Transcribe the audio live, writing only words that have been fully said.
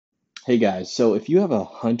Hey guys, so if you have a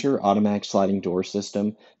Hunter automatic sliding door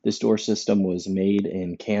system, this door system was made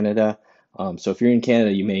in Canada. So if you're in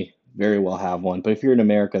Canada, you may very well have one. But if you're in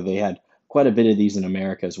America, they had quite a bit of these in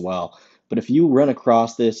America as well. But if you run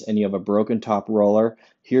across this and you have a broken top roller,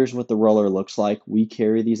 here's what the roller looks like. We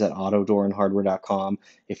carry these at autodoorandhardware.com.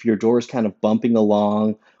 If your door is kind of bumping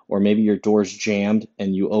along, or maybe your door's jammed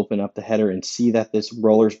and you open up the header and see that this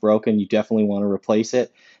roller's broken, you definitely want to replace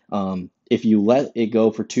it. If you let it go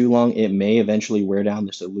for too long, it may eventually wear down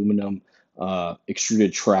this aluminum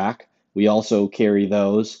extruded track. We also carry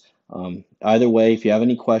those. Either way, if you have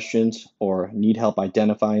any questions or need help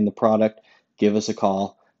identifying the product, give us a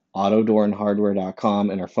call,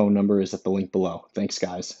 autodoorandhardware.com, and our phone number is at the link below. Thanks,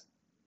 guys.